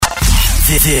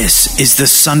This is the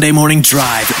Sunday Morning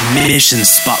Drive Mission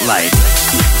Spotlight.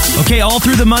 Okay, all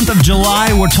through the month of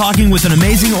July, we're talking with an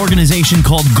amazing organization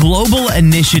called Global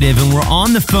Initiative, and we're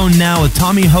on the phone now with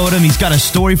TommyHodum. He's got a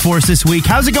story for us this week.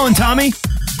 How's it going, Tommy?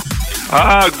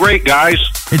 Great, guys.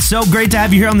 It's so great to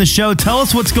have you here on the show. Tell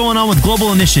us what's going on with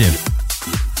Global Initiative.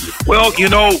 Well, you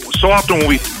know, so often when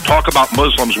we talk about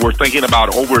Muslims, we're thinking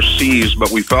about overseas, but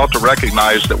we fail to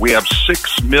recognize that we have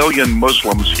 6 million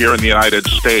Muslims here in the United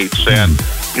States. And,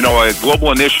 you know, at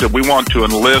Global Initiative, we want to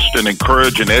enlist and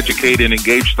encourage and educate and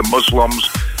engage the Muslims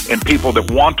and people that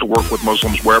want to work with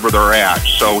Muslims wherever they're at.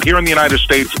 So here in the United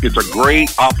States, it's a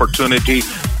great opportunity,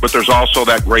 but there's also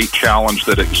that great challenge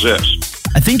that exists.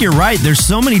 I think you're right. There's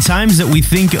so many times that we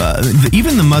think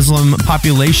even the Muslim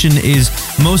population is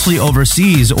mostly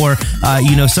overseas, or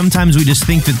sometimes we just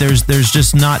think that there's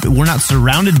just we're not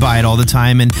surrounded by it all the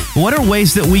time. And what are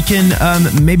ways that we can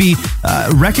maybe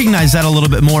recognize that a little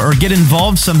bit more, or get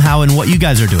involved somehow in what you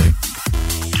guys are doing?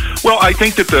 Well, I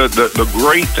think that the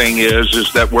great thing is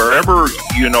that wherever,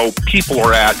 you know, people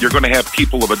are at, you're going to have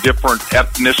people of a different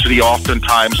ethnicity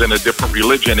oftentimes and a different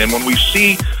religion. And when we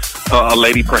see a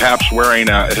lady perhaps wearing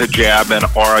a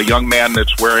hijab or a young man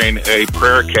that's wearing a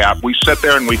prayer cap, we sit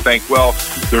there and we think, well,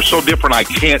 they're so different, I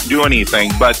can't do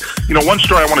anything. But, you know, one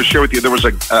story I want to share with you, there was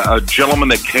a gentleman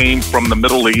that came from the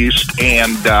Middle East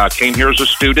and came here as a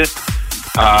student.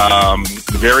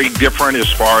 Very different as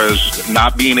far as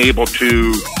not being able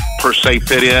to, per se,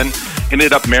 fit in.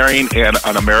 Ended up marrying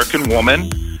an American woman.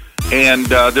 And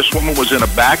this woman was in a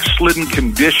backslidden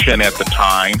condition at the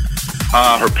time.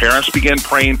 Her parents began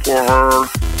praying for her,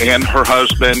 and her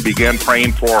husband began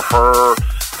praying for her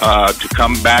to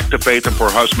come back to faith and for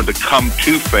her husband to come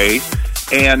to faith.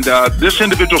 And this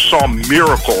individual saw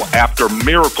miracle after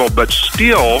miracle, but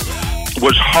still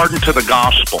was hardened to the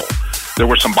gospel. There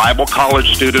were some Bible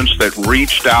college students that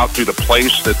reached out through the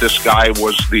place that this guy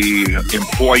was the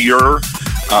employer,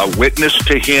 witnessed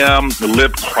to him,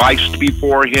 lived Christ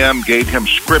before him, gave him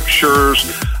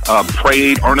scriptures,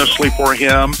 prayed earnestly for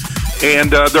him.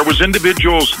 And there was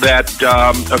individuals that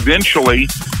eventually,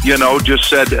 you know, just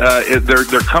said,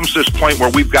 there comes this point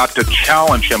where we've got to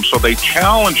challenge him. So they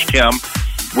challenged him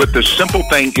with the simple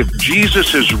thing: if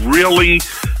Jesus is really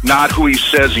not who he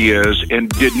says he is and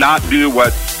did not do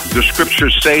what the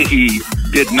scriptures say he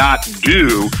did not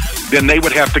do, then they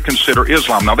would have to consider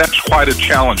Islam. Now, that's quite a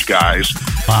challenge, guys.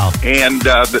 Wow. And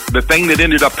the thing that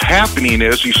ended up happening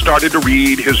is he started to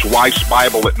read his wife's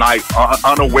Bible at night,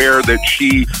 unaware that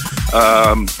she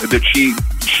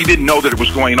didn't know that it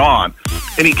was going on.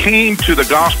 And he came to the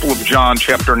Gospel of John,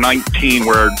 chapter 19,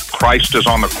 where Christ is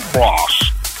on the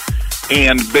cross.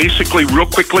 And basically, real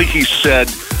quickly, he said,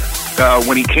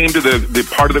 when he came to the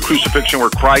part of the crucifixion where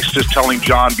Christ is telling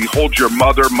John, "Behold your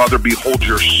mother, mother, behold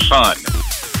your son."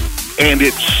 And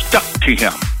it stuck to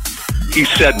him. He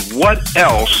said, "What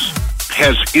else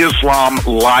has Islam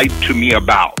lied to me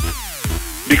about?"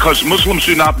 Because Muslims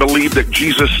do not believe that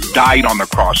Jesus died on the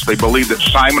cross. They believe that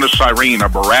Simon of Cyrene or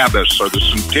Barabbas or the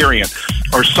centurion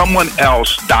or someone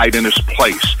else died in his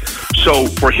place. So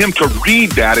for him to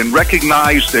read that and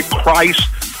recognize that Christ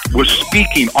was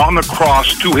speaking on the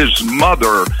cross to his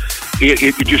mother,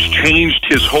 it just changed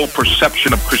his whole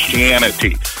perception of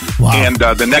Christianity. Wow. And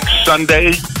the next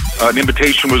Sunday, an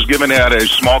invitation was given at a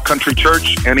small country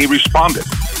church, and he responded.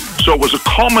 So it was a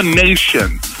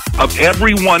culmination of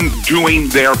everyone doing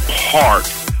their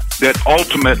part that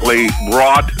ultimately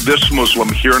brought this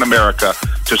Muslim here in America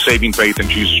to saving faith in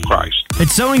Jesus Christ.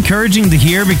 It's so encouraging to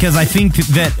hear, because I think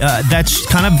that that's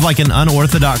kind of like an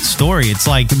unorthodox story. It's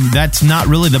like that's not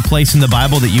really the place in the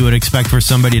Bible that you would expect for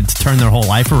somebody to turn their whole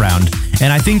life around.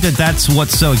 And I think that that's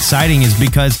what's so exciting, is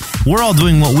because we're all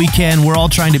doing what we can. We're all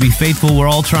trying to be faithful. We're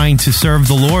all trying to serve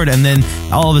the Lord. And then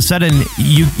all of a sudden,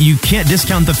 you can't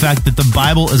discount the fact that the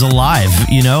Bible is alive,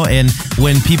 you know, and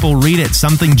when people read it,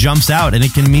 something jumps out, and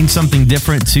it can mean something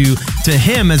different to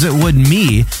him as it would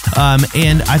me.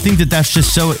 And I think that that's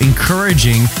just so encouraging.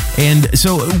 And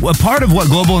so a part of what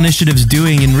Global Initiative's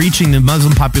doing in reaching the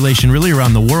Muslim population really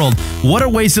around the world, what are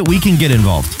ways that we can get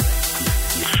involved?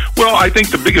 Well, I think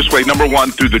the biggest way, number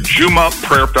one, through the Juma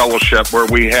Prayer Fellowship, where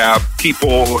we have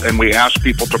people and we ask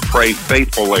people to pray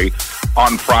faithfully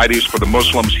on Fridays for the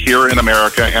Muslims here in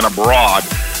America and abroad,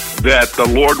 that the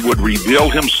Lord would reveal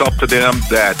himself to them,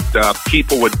 that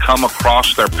people would come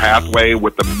across their pathway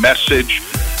with a message,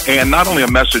 and not only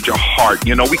a message, a heart.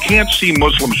 You know, we can't see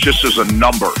Muslims just as a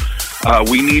number.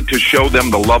 We need to show them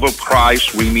the love of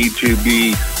Christ. We need to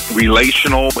be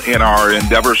relational in our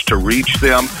endeavors to reach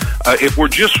them. If we're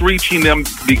just reaching them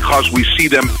because we see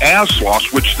them as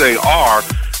lost, which they are,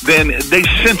 then they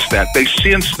sense that. They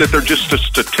sense that they're just a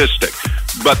statistic.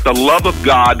 But the love of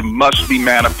God must be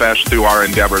manifest through our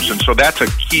endeavors. And so that's a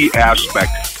key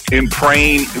aspect. In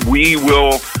praying, we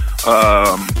will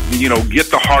get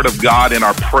the heart of God in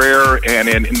our prayer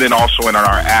and then also in our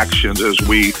actions as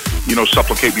we,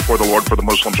 supplicate before the Lord for the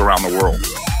Muslims around the world.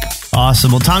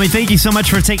 Awesome. Well, Tommy, thank you so much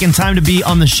for taking time to be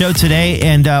on the show today.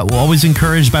 And we're always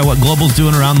encouraged by what Global's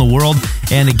doing around the world.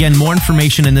 And again, more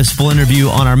information in this full interview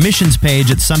on our missions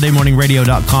page at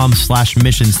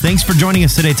sundaymorningradio.com/missions. Thanks for joining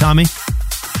us today, Tommy.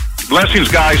 Blessings,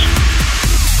 guys.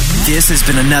 This has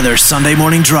been another Sunday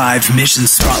Morning Drive Mission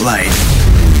Spotlight.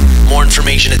 More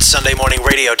information at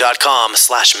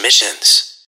sundaymorningradio.com/missions.